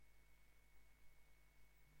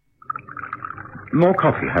More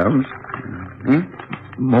coffee, Holmes?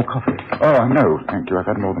 More coffee? Oh, no, thank you. I've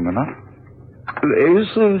had more than enough. Is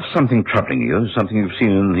there something troubling you? Something you've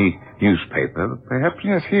seen in the newspaper, perhaps?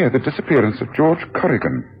 Yes, here, the disappearance of George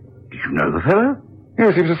Corrigan. Did you know the fellow?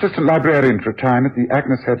 Yes, he was assistant librarian for a time at the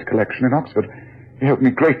Agnes Head collection in Oxford. He helped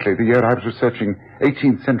me greatly the year I was researching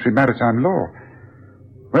 18th century maritime law.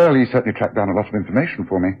 Well, he certainly tracked down a lot of information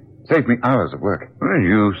for me. Saved me hours of work. Well,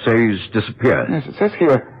 you say he's disappeared. Yes, it says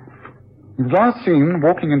here, he was last seen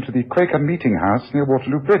walking into the Quaker meeting house near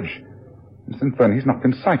Waterloo Bridge. And since then, he's not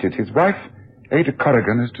been sighted. His wife, Ada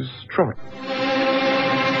Corrigan, is distraught.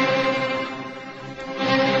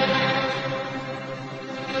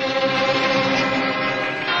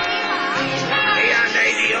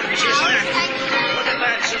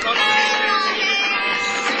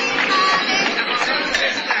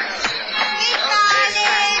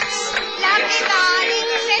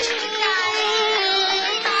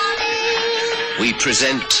 We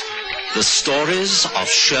present the stories of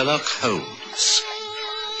Sherlock Holmes.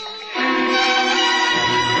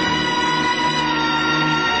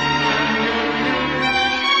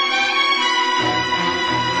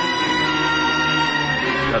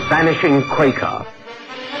 The Vanishing Quaker.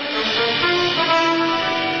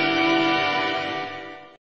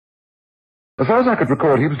 As far as I could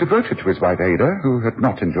recall, he was devoted to his wife Ada, who had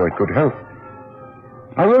not enjoyed good health.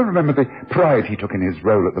 I well remember the pride he took in his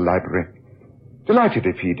role at the library. Delighted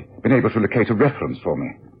if he'd been able to locate a reference for me.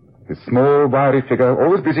 His small, wiry figure,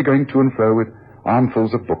 always busy going to and fro with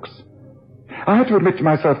armfuls of books. I had to admit to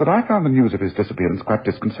myself that I found the news of his disappearance quite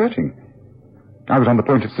disconcerting. I was on the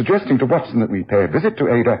point of suggesting to Watson that we pay a visit to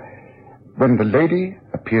Ada when the lady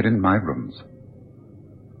appeared in my rooms.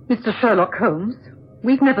 Mr. Sherlock Holmes,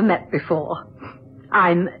 we've never met before.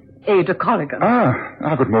 I'm Ada Corrigan.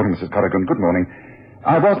 Good morning, Mrs. Corrigan. Good morning.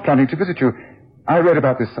 I was planning to visit you. I read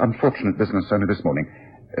about this unfortunate business only this morning.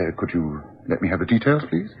 Could you let me have the details,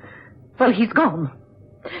 please? Well, he's gone.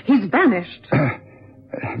 He's vanished.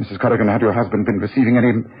 Mrs. Corrigan, had your husband been receiving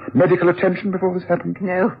any medical attention before this happened?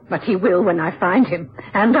 No, but he will when I find him.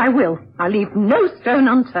 And I will. I'll leave no stone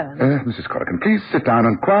unturned. Mrs. Corrigan, please sit down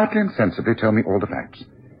and quietly and sensibly tell me all the facts.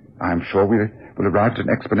 I'm sure we will arrive at an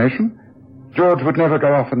explanation. George would never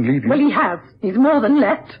go off and leave you. Well, he has. He's more than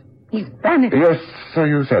left. He's vanished. Yes, so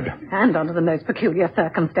you said. And under the most peculiar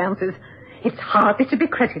circumstances. It's hardly to be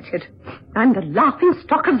credited. I'm the laughing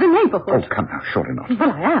stock of the neighborhood. Oh, come now, surely not.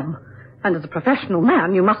 Well, I am. And as a professional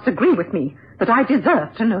man, you must agree with me that I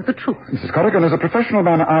deserve to know the truth. Mrs. Corrigan, as a professional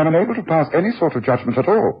man, I am unable to pass any sort of judgment at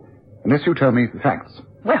all, unless you tell me the facts.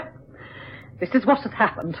 Well, this is what has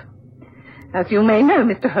happened. As you may know,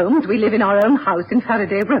 Mr. Holmes, we live in our own house in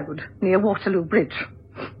Faraday Road, near Waterloo Bridge.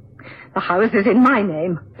 The house is in my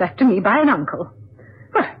name, left to me by an uncle.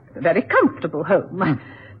 Well, it's a very comfortable home.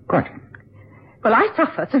 Quite. Well, I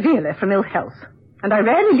suffer severely from ill health, and I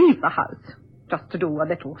rarely leave the house, just to do a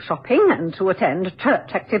little shopping and to attend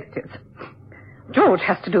church activities. George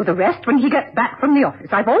has to do the rest when he gets back from the office.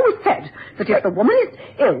 I've always said that if the woman is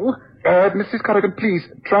ill... Mrs. Corrigan, please,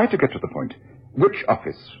 try to get to the point. Which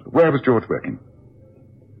office? Where was George working?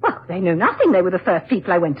 Well, they know nothing. They were the first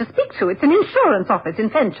people I went to speak to. It's an insurance office in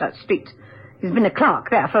Fenchurch Street. He's been a clerk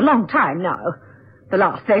there for a long time now. The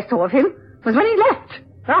last they saw of him was when he left,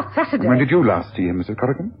 last Saturday. When did you last see him, Mrs.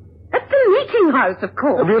 Corrigan? At the meeting house, of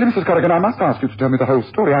course. Really, Mrs. Corrigan, I must ask you to tell me the whole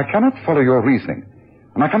story. I cannot follow your reasoning.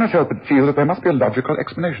 And I cannot help but feel that there must be a logical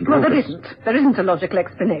explanation to all there this. isn't. There isn't a logical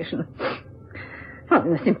explanation. Well,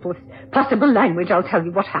 in the simplest possible language, I'll tell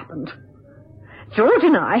you what happened. George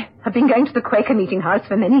and I have been going to the Quaker meeting house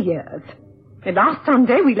for many years. And last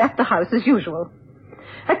Sunday, we left the house as usual.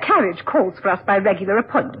 A carriage calls for us by regular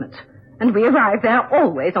appointment, and we arrive there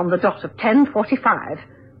always on the dot of 10:45.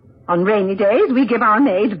 On rainy days, we give our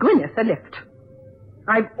maid Gwyneth a lift.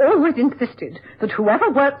 I've always insisted that whoever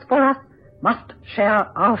works for us must share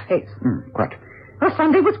our fate. Quite. Well,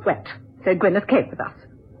 Sunday was wet, so Gwyneth came with us.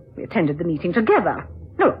 We attended the meeting together.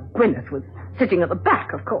 No, Gwyneth was sitting at the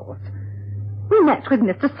back, of course. We met with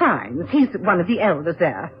Mr. Symes. He's one of the elders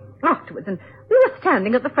there. Afterwards, and we were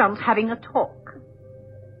standing at the front having a talk.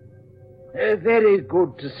 Very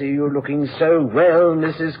good to see you looking so well,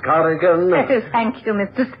 Mrs. Corrigan. Oh, thank you,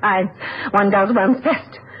 Mr. Symes. One does one's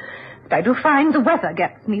best. But I do find the weather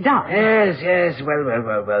gets me down. Yes.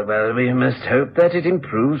 Well, we must hope that it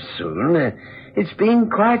improves soon. It's been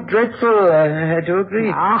quite dreadful, I do agree.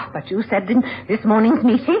 But you said in this morning's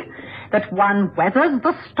meeting that one weathers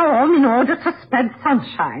the storm in order to spread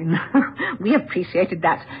sunshine. We appreciated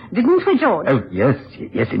that, didn't we, George? Oh, yes,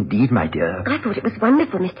 indeed, my dear. I thought it was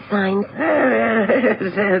wonderful, Mr. Symes.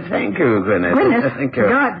 Thank you, Gwyneth. Gwyneth, Thank you.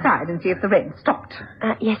 go outside and see if the rain stopped.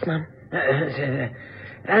 Yes, Mum.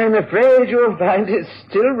 I'm afraid you'll find it's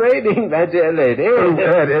still raining, my dear lady.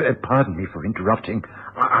 Pardon me for interrupting.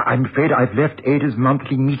 I'm afraid I've left Ada's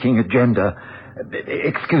monthly meeting agenda.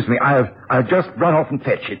 Excuse me, I'll just run off and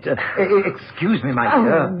fetch it. Excuse me, my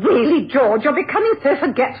dear. Oh, really, George, you're becoming so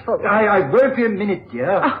forgetful. I won't be a minute,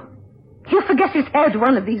 dear. Oh, he'll forget his head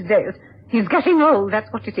one of these days. He's getting old,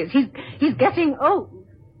 that's what it is. He's getting old.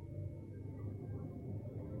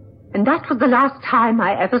 And that was the last time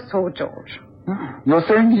I ever saw George. You're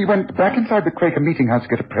saying he went back inside the Quaker meeting house to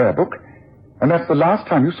get a prayer book, and that's the last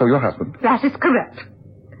time you saw your husband? That is correct.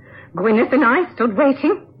 Gwyneth and I stood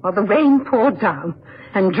waiting while the rain poured down,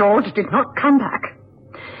 and George did not come back.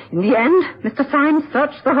 In the end, Mr. Symes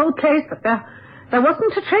searched the whole place, but there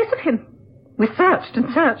wasn't a trace of him. We searched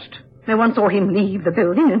and searched. No one saw him leave the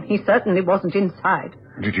building, and he certainly wasn't inside.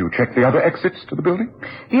 Did you check the other exits to the building?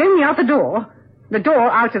 The only other door, the door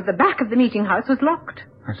out of the back of the meeting house, was locked.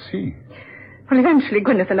 I see. Well, eventually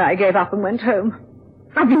Gwyneth and I gave up and went home.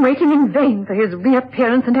 I've been waiting in vain for his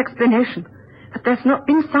reappearance and explanation, but there's not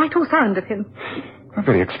been sight or sound of him.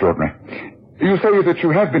 Very extraordinary. You say that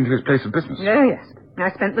you have been to his place of business? Oh, yes. I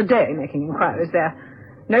spent the day making inquiries there.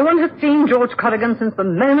 No one has seen George Corrigan since the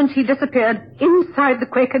moment he disappeared inside the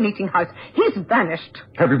Quaker meeting house. He's vanished.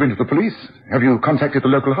 Have you been to the police? Have you contacted the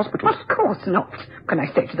local hospital? Of course not. Can I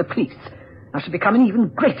say to the police? I shall become an even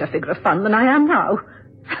greater figure of fun than I am now.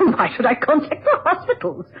 Why should I contact the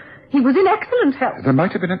hospitals? He was in excellent health. There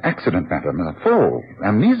might have been an accident, madam. A fall.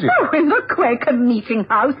 Amnesia. Oh, in the Quaker meeting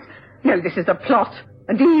house? No, this is a plot.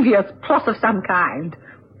 A devious plot of some kind.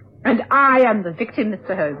 And I am the victim,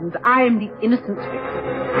 Mr. Holmes. I am the innocent victim.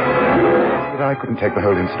 But I couldn't take the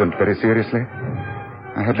whole incident very seriously.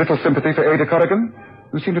 I had little sympathy for Ada Corrigan,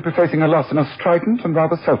 who seemed to be facing a loss in a strident and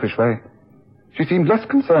rather selfish way. She seemed less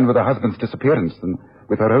concerned with her husband's disappearance than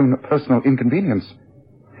with her own personal inconvenience.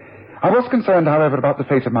 I was concerned, however, about the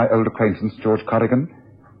fate of my old acquaintance, George Corrigan.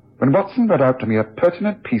 When Watson read out to me a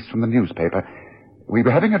pertinent piece from the newspaper, we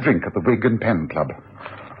were having a drink at the Wig and Pen Club.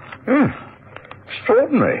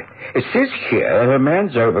 Extraordinary. It says here a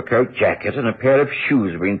man's overcoat, jacket, and a pair of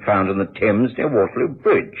shoes have been found in the Thames near Waterloo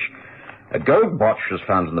Bridge. A gold watch was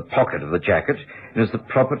found in the pocket of the jacket and is the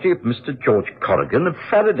property of Mr. George Corrigan of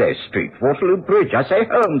Faraday Street, Waterloo Bridge. I say,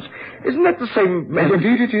 Holmes, isn't that the same man? Well,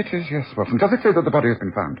 indeed it is, yes, Watson. Does it say that the body has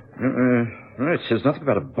been found? No, it says nothing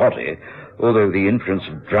about a body, although the inference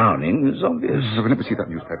of drowning is obvious. Let me see that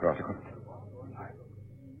newspaper article.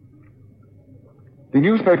 The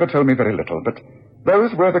newspaper told me very little, but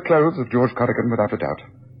those were the clothes of George Corrigan without a doubt.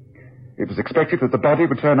 It was expected that the body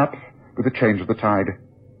would turn up with the change of the tide.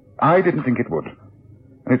 I didn't think it would.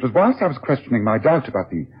 And it was whilst I was questioning my doubt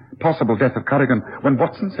about the possible death of Corrigan when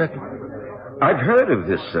Watson said, I've heard of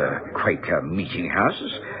this Quaker meeting house.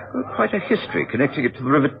 It's quite a history connecting it to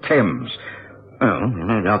the River Thames. Well,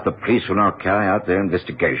 no doubt the police will now carry out their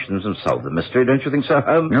investigations and solve the mystery, don't you think so,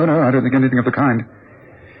 Holmes? No, I don't think anything of the kind.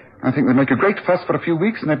 I think they'd make a great fuss for a few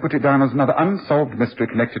weeks and they'd put it down as another unsolved mystery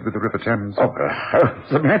connected with the River Thames. Oh,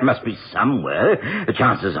 the man must be somewhere. The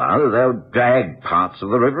chances are that they'll drag parts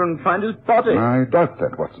of the river and find his body. I doubt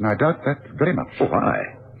that, Watson. I doubt that very much. Why?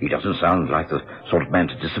 He doesn't sound like the sort of man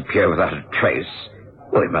to disappear without a trace.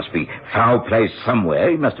 Well, it must be foul play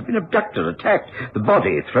somewhere. He must have been abducted, attacked, the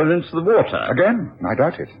body thrown into the water. Again, I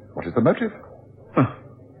doubt it. What is the motive?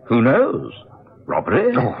 Who knows?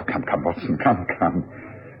 Robbery? Oh, come, Watson, come.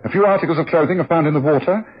 A few articles of clothing are found in the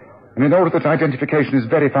water, and in order that identification is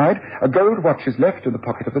verified, a gold watch is left in the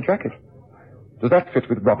pocket of the jacket. Does that fit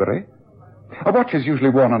with robbery? A watch is usually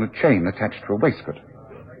worn on a chain attached to a waistcoat.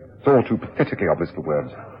 It's all too pathetically obvious for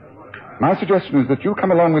words. My suggestion is that you come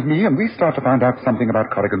along with me and we start to find out something about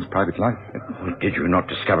Corrigan's private life. Did you not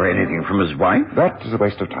discover anything from his wife? That is a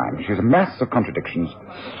waste of time. She's a mass of contradictions.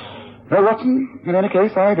 No, Watson, in any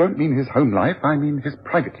case, I don't mean his home life. I mean his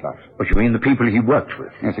private life. What, you mean the people he worked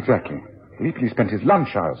with? Yes, exactly. The people he spent his lunch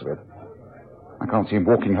hours with. I can't see him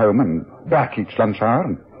walking home and back each lunch hour,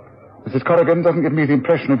 and Mrs. Corrigan doesn't give me the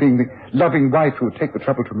impression of being the loving wife who would take the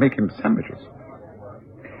trouble to make him sandwiches.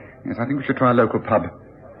 Yes, I think we should try a local pub.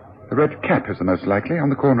 The Red Cap is the most likely, on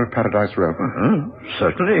the corner of Paradise Row.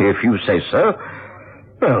 Certainly, if you say so.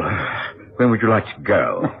 Well, when would you like to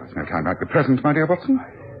go? Oh, there's no time like the present, my dear Watson.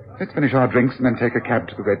 Let's finish our drinks and then take a cab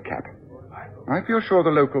to the Red Cap. I feel sure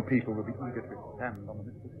the local people will be eager to expand on the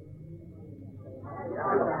mystery.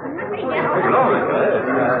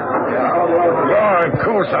 Oh, of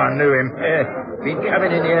course I knew him. Been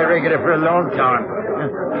coming in here regular for a long time.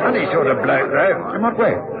 Funny sort of bloke, though. In what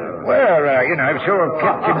way? Well, sort of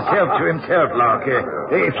kept himself to himself, like,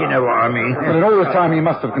 if you know what I mean. Well, in all this time he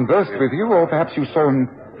must have conversed with you, or perhaps you saw him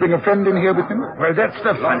bring a friend in here with him? Well, that's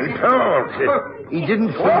the funny part. He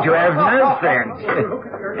didn't seem to have no friends.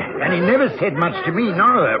 And he never said much to me,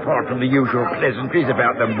 neither, apart from the usual pleasantries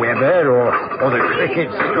about the weather or the cricket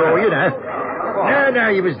score, you know. No,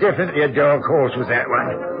 he was definitely a dark horse, was that one.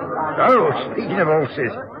 Oh, speaking of horses,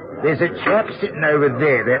 there's a chap sitting over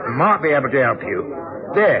there that might be able to help you.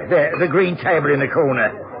 There, the green table in the corner.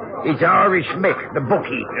 It's Irish Mick, the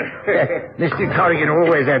bookie. Mr. Corrigan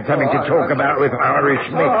always had something to talk about with Irish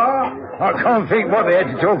Mick. I can't think what they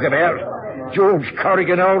had to talk about. George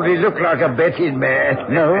Corrigan hardly looked like a betting man.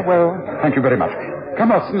 No, well, thank you very much. Come,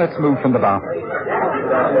 Watson, let's move from the bar.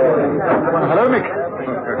 Hello, Mick.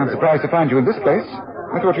 I'm surprised to find you in this place.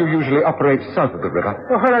 I thought you usually operate south of the river.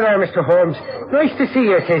 Oh, hello there, Mr. Holmes. Nice to see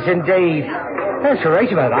you, it is indeed. That's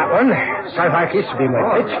right about that one. Southwark used to be my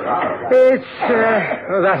pitch.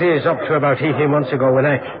 That is up to about 18 months ago when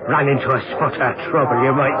I ran into a spot of trouble,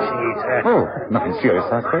 you might say, sir. Oh, nothing serious,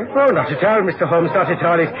 I suppose? Oh, not at all, Mr. Holmes, not at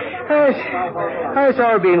all. It's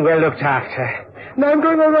all been well looked after. Now I'm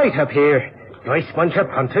doing all right up here. Nice bunch of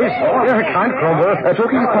punters. I can't grumble.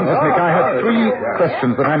 Talking of punters, Mick, I have 3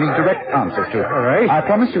 questions that I need direct answers to. All right. I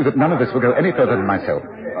promise you that none of this will go any further than myself.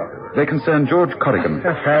 They concern George Corrigan.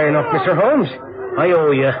 Fair enough, Mr. Holmes. I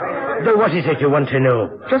owe you. Though what is it you want to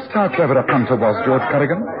know? Just how clever a punter was George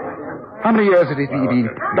Corrigan? How many years had he been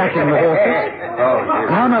backing the horses?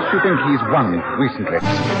 And how much do you think he's won recently?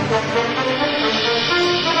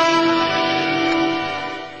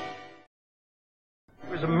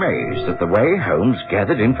 Amazed at the way Holmes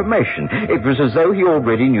gathered information. It was as though he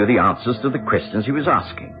already knew the answers to the questions he was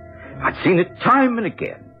asking. I'd seen it time and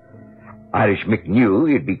again. Irish Mick knew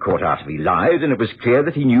he'd be caught out if he lied, and it was clear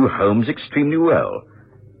that he knew Holmes extremely well.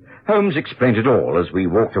 Holmes explained it all as we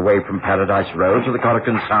walked away from Paradise Row to the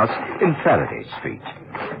Corrigan's house in Faraday Street.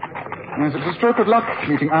 Yes, it's a stroke of luck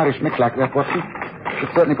meeting Irish Mick like that, Watson. It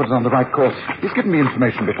certainly put us on the right course. He's given me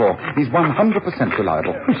information before. He's 100%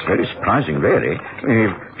 reliable. It's very surprising, really.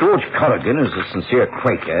 George Corrigan is a sincere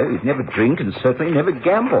Quaker. He'd never drink and certainly never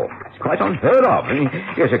gamble. It's quite unheard of.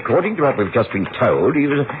 Yet, according to what we've just been told, he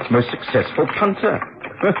was a most successful punter.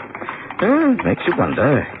 Makes you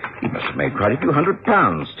wonder. He must have made quite a few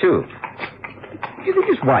 £100, too. Do you think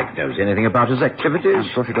his wife knows anything about his activities? I'm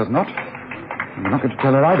sure she does not. I'm not going to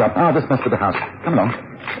tell her either. This must be the house. Come along.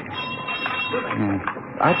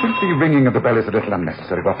 I think the ringing of the bell is a little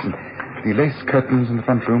unnecessary, Watson. The lace curtains in the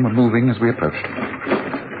front room are moving as we approached.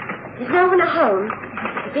 There's no one at home.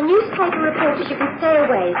 If the newspaper reporters, you can stay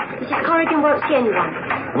away. Mrs. Corrigan won't see anyone.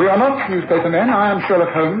 We are not newspaper men. I am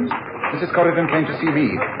Sherlock Holmes. Mrs. Corrigan came to see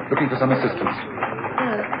me, looking for some assistance.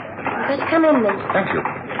 Oh, better come in then. Thank you.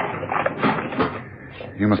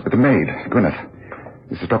 You must be the maid, Gwyneth.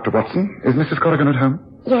 This is Dr. Watson. Is Mrs. Corrigan at home?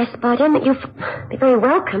 Yes, but I don't think you'll be very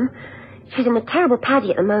welcome. She's in a terrible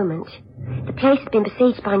paddy at the moment. The place has been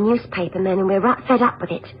besieged by newspaper men, and we're right fed up with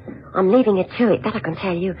it. I'm leaving her to it, that I can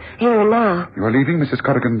tell you, here and now. You are leaving Mrs.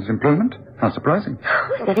 Corrigan's employment? How surprising.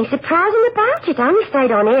 There's nothing surprising about it. I only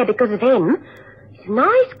stayed on here because of him. He's a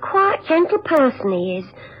nice, quiet, gentle person, he is.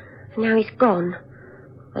 And now he's gone.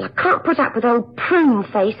 Well, I can't put up with old prune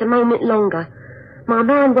face a moment longer. My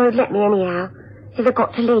man won't let me anyhow. Says I've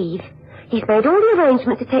got to leave. He's made all the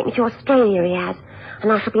arrangements to take me to Australia, he has.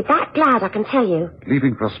 And I shall be that glad, I can tell you.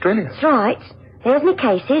 Leaving for Australia? That's right. There's my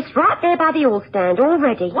cases, right there by the all stand, all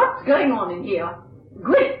ready. What's going on in here?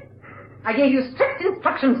 Good. I gave you strict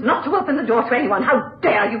instructions not to open the door to anyone. How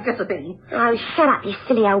dare you disobey? Oh, shut up, you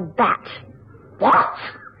silly old bat. What?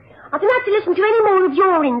 I don't have to listen to any more of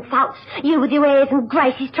your insults. You with your airs and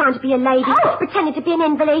graces trying to be a lady, pretending to be an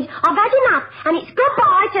invalid. I've had enough, and it's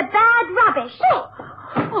goodbye to bad rubbish.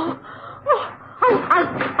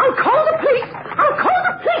 I'll call the police. I'll call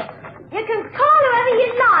the police. You can call whoever you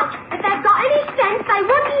like. If they've got any sense, they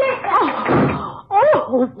wouldn't listen.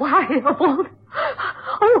 Why of all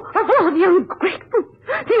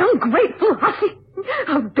the ungrateful hussy.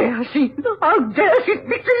 How dare she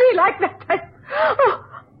speak to me like that?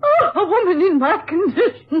 A woman in my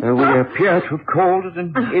condition. We appear to have called at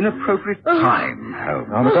an inappropriate time, Holmes.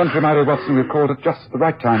 On the contrary, my dear Watson, we've called at just the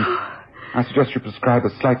right time. I suggest you prescribe a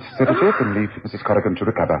slight sedative and leave Mrs. Corrigan to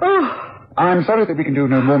recover. I'm sorry that we can do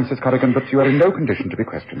no more, Mrs. Corrigan, but you are in no condition to be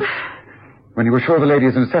questioned. When you are sure the lady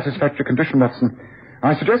is in a satisfactory condition, Watson,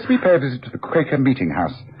 I suggest we pay a visit to the Quaker meeting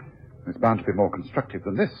house. It's bound to be more constructive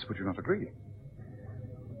than this, would you not agree?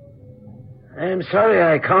 I'm sorry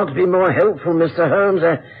I can't be more helpful, Mr. Holmes.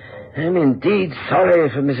 I'm indeed sorry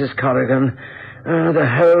for Mrs. Corrigan. The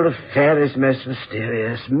whole affair is most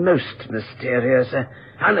mysterious,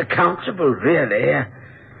 unaccountable, really.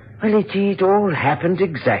 Well, it all happened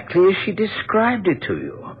exactly as she described it to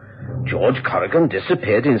you. George Corrigan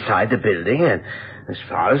disappeared inside the building, and as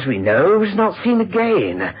far as we know, was not seen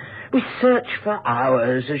again. We searched for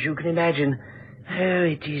hours, as you can imagine. Oh,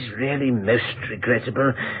 it is really most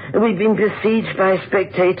regrettable. We've been besieged by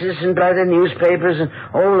spectators and by the newspapers, and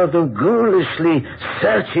all of them ghoulishly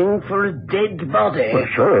searching for a dead body. Well,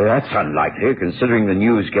 surely that's unlikely, considering the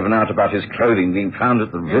news given out about his clothing being found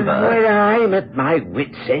at the river. Well, I'm at my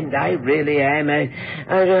wit's end. I really am.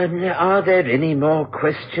 Are there any more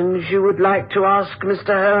questions you would like to ask,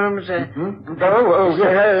 Mr. Holmes? Mr.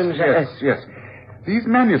 Holmes. Yes. These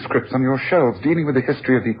manuscripts on your shelves dealing with the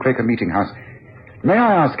history of the Quaker Meeting House. May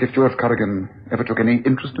I ask if George Corrigan ever took any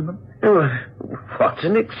interest in them? Oh, what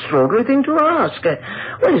an extraordinary thing to ask.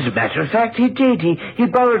 Well, as a matter of fact, he did. He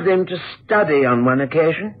borrowed them to study on one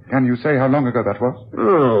occasion. Can you say how long ago that was?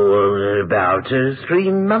 Oh, about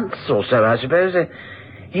 3 months or so, I suppose.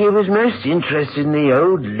 He was most interested in the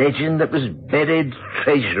old legend that was buried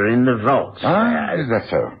treasure in the vault. Ah, is that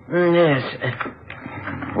so? Yes.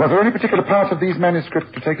 Was there any particular part of these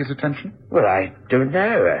manuscripts to take his attention? Well, I don't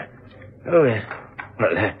know.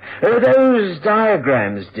 Those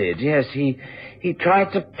diagrams did, yes. He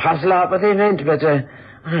tried to puzzle out what they meant, but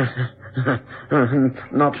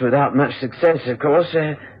not without much success, of course.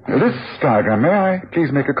 This diagram, may I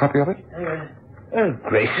please make a copy of it? Oh,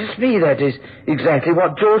 gracious me, that is exactly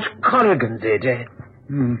what George Corrigan did. Yeah.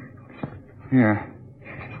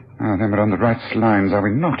 Then we're on the right lines, are we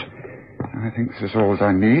not? I think this is all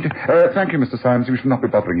I need. Thank you, Mr. Symes. We shall not be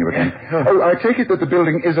bothering you again. I take it that the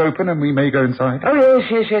building is open and we may go inside? Oh,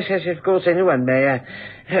 yes, of course, anyone may.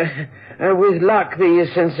 With luck, the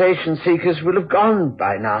sensation seekers will have gone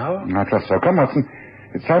by now. I trust so. Come, Watson.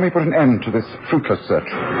 It's time we put an end to this fruitless search.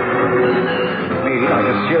 Me like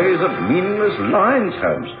a series of meaningless lines,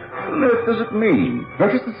 Holmes. What on earth does it mean?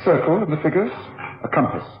 Notice the circle and the figures? A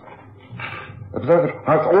compass. Observe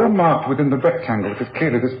how it's all marked within the rectangle that is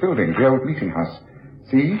clearly this building, the old meeting house.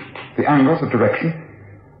 See? The angles of direction.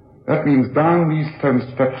 That means down these stone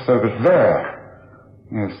steps over there.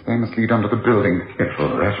 Yes, they must lead under the building. Yes,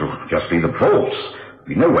 well, that'll just be the vaults. There'll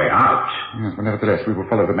be no way out. Yes, but nevertheless, we will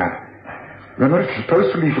follow the map. Remember, it's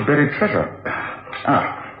supposed to lead to buried treasure.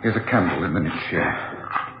 Ah, here's a candle in the niche here.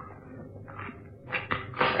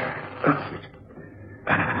 That's it.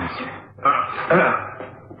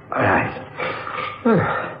 All right.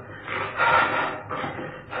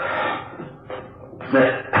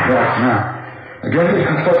 Right, now. Again, we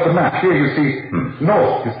consult the map. Here you see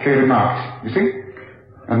north is clearly marked. You see?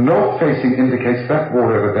 And north facing indicates that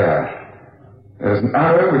wall over there. There's an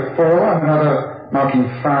arrow with 4 and another marking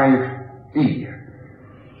 5E.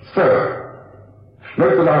 So,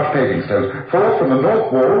 note the large paving stones. 4 from the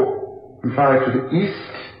north wall and 5 to the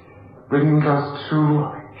east brings us to...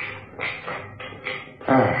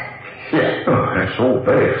 Yes. Oh, that's all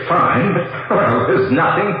very fine, but, well, there's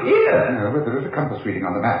nothing here. No, but there is a compass reading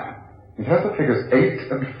on the map. It has the figures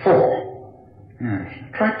 8 and 4. Yes.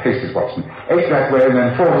 Try paces, Watson. 8 that way and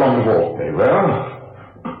then 4 along the wall. Very well.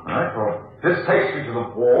 Right, well, this takes me to the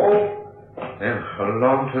wall, then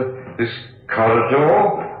along to this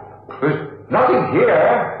corridor. There's nothing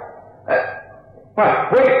here.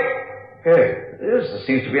 Wait. Here. There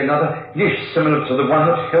seems to be another niche similar to the one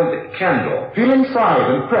that held the candle. Feel inside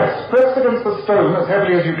and press. Press against the stone as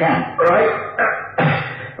heavily as you can. Right.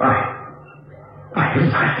 I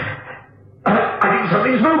think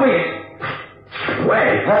something's moving.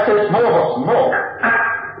 Wait. That's it. More, Watson, more.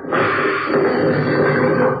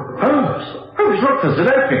 Holmes, look, there's an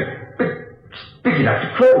opening. Big enough to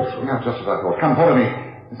crawl through. Now, just as I thought. Come, follow me.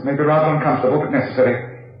 This may be rather uncomfortable, but necessary.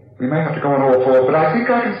 We may have to go on all fours, but I think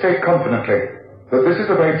I can say confidently that this is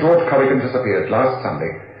the way George Corrigan disappeared last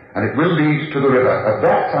Sunday, and it will lead to the river. Of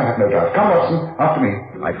that I have no doubt. Come, Watson, after me.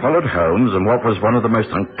 I followed Holmes in what was one of the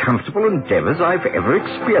most uncomfortable endeavours I've ever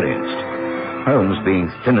experienced. Holmes,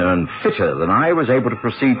 being thinner and fitter than I, was able to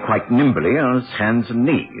proceed quite nimbly on his hands and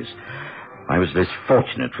knees. I was less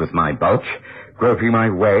fortunate with my bulk, groping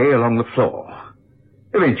my way along the floor.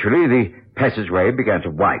 Eventually, the passageway began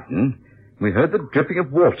to widen. We heard the dripping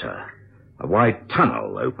of water. A wide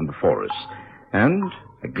tunnel opened before us, and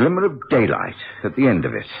a glimmer of daylight at the end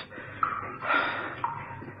of it.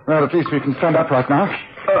 Well, at least we can stand upright now.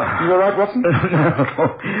 You all right, Watson? No,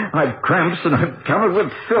 I've cramps and I'm covered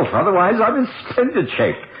with filth. Otherwise, I'm in splendid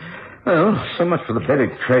shape. Well, so much for the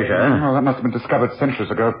buried treasure. Oh, that must have been discovered centuries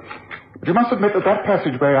ago. But you must admit that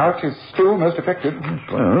passageway out is still most effective.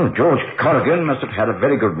 Well, George Corrigan must have had a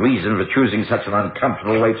very good reason for choosing such an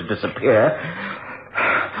uncomfortable way to disappear.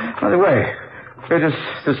 By the way, where does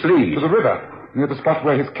this lead? To the river, near the spot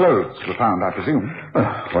where his clothes were found, I presume. Well,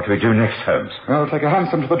 what do we do next, Holmes? Well, take a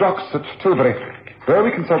hansom to the docks at Tilbury. There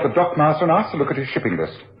we consult the dockmaster and ask to look at his shipping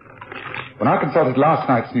list. When I consulted last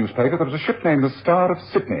night's newspaper, there was a ship named the Star of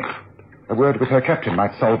Sydney. A word with her captain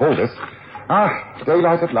might solve all this. Ah,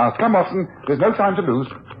 daylight at last. Come, Watson. There's no time to lose.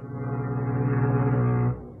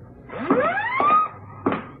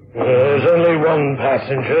 There's only one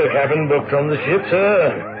passenger cabin booked on the ship,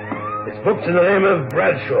 sir. It's booked in the name of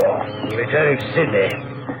Bradshaw, returning to Sydney.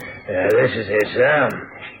 This is it, sir.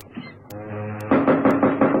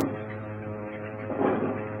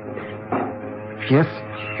 Yes.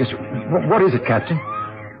 What is it, Captain?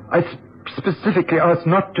 I specifically asked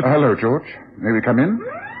not to... Hello, George. May we come in?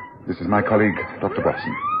 This is my colleague, Dr.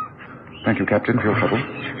 Watson. Thank you, Captain, for your trouble.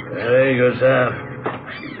 Very good, sir.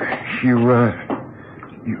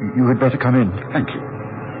 You had better come in. Thank you.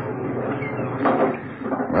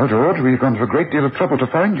 Well, George, we've gone to a great deal of trouble to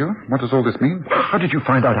find you. What does all this mean? How did you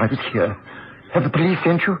find out I was here? Have the police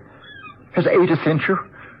sent you? Has Ada sent you?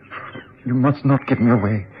 You must not give me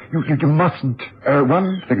away. You mustn't.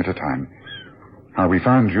 One thing at a time. How we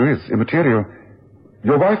found you is immaterial.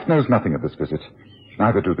 Your wife knows nothing of this visit.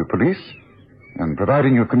 Neither do the police. And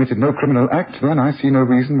providing you've committed no criminal act, then I see no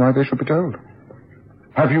reason why they should be told.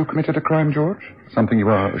 Have you committed a crime, George? Something you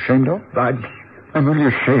are ashamed of? I'm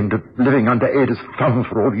only ashamed of living under Ada's thumb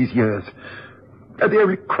for all these years. The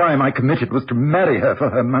only crime I committed was to marry her for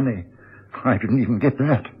her money. I didn't even get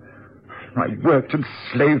that. I worked and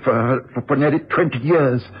slaved for her for nearly 20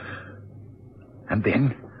 years. And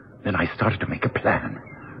then I started to make a plan.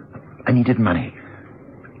 I needed money.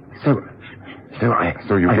 So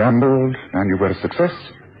you gambled, and you were a success?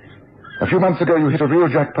 A few months ago, you hit a real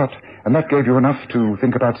jackpot, and that gave you enough to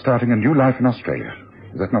think about starting a new life in Australia.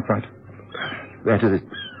 Is that not right? That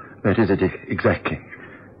is it, exactly.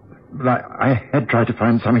 I had tried to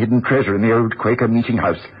find some hidden treasure in the old Quaker meeting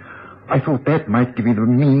house. I thought that might give me the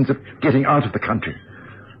means of getting out of the country.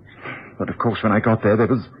 But, of course, when I got there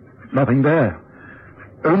was nothing there.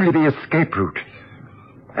 Only the escape route.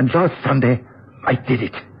 And last Sunday, I did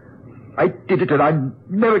it. And I'm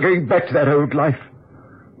never going back to that old life.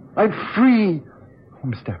 I'm free. Oh,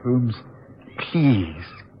 Mr. Holmes,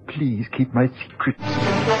 please keep my secret.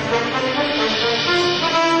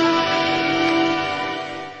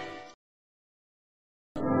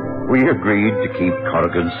 We agreed to keep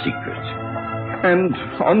Corrigan's secret. And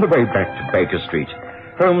on the way back to Baker Street,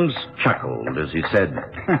 Holmes chuckled as he said,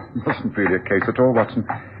 It wasn't really a case at all, Watson.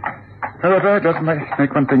 However, it does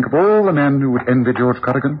make one think of all the men who would envy George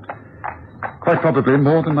Corrigan. Quite probably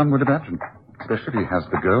more than one would imagine. Especially if he has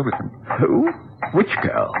the girl with him. Who? Which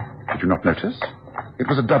girl? Did you not notice? It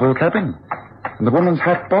was a double cabin. And the woman's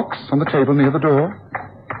hat box on the table near the door.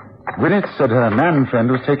 Gwyneth said her man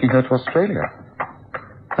friend was taking her to Australia.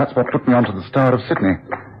 That's what put me onto the Star of Sydney.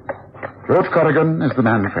 George Corrigan is the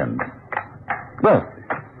man friend. Well,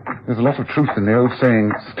 there's a lot of truth in the old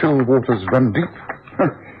saying, still waters run deep.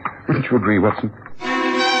 Wouldn't you agree, Watson?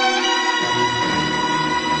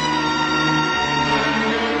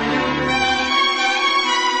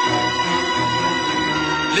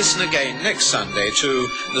 Listen again next Sunday to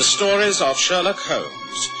The Stories of Sherlock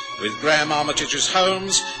Holmes with Graham Armitage's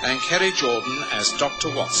Holmes and Kerry Jordan as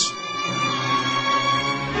Dr. Watson.